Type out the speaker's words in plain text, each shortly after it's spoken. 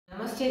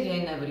Namaste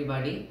Jain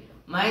everybody.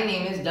 My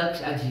name is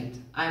Daksh Ajit.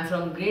 I am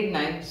from grade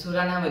 9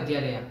 Surana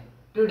Vidyalaya.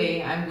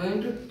 Today I am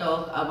going to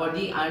talk about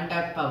the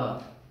untapped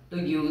power to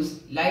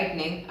use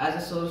lightning as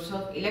a source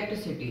of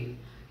electricity.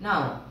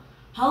 Now,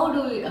 how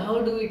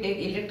do we take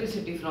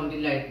electricity from the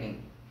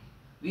lightning?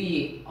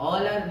 We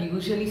all are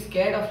usually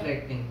scared of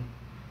lightning.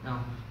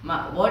 Now,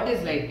 what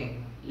is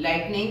lightning?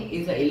 Lightning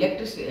is an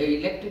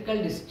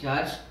electrical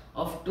discharge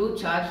of two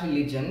charged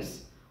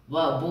regions,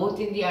 both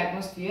in the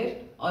atmosphere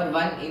or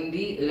one in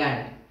the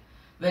land.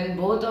 When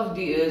both of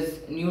these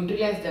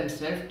neutralize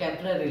themselves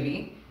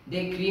temporarily,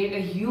 they create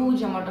a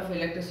huge amount of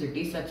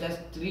electricity, such as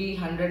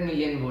 300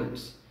 million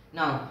volts.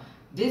 Now,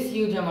 this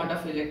huge amount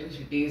of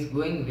electricity is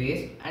going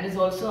waste and is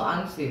also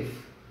unsafe.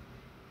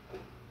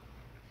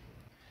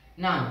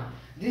 Now,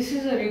 this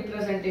is a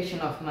representation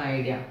of my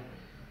idea.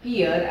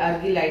 Here are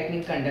the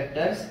lightning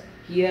conductors.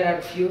 Here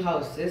are few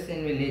houses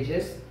in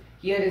villages.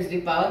 Here is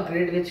the power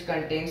grid, which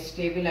contains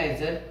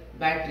stabilizer,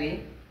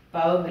 battery,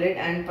 power grid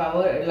and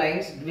power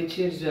lines, which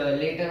is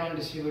later on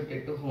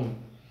distributed to home.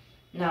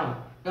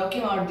 Now,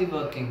 talking about the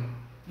working.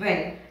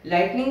 When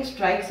lightning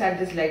strikes at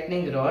these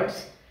lightning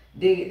rods,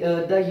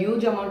 the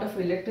huge amount of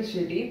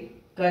electricity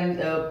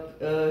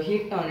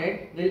hit on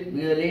it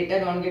will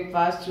later on get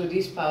passed through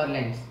these power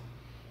lines.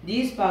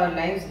 These power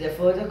lines they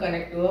further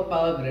connect to a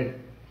power grid.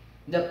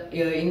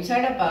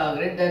 Inside a power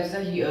grid there is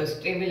a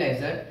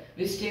stabilizer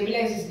which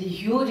stabilizes the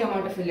huge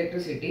amount of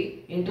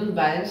electricity into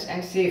balanced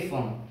and safe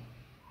form.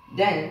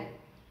 Then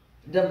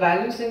the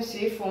balanced and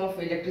safe form of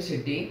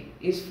electricity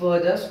is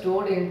further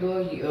stored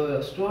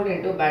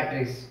into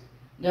batteries.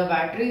 The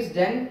batteries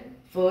then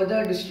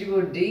further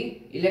distribute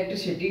the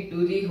electricity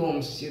to the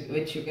homes,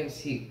 which you can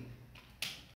see.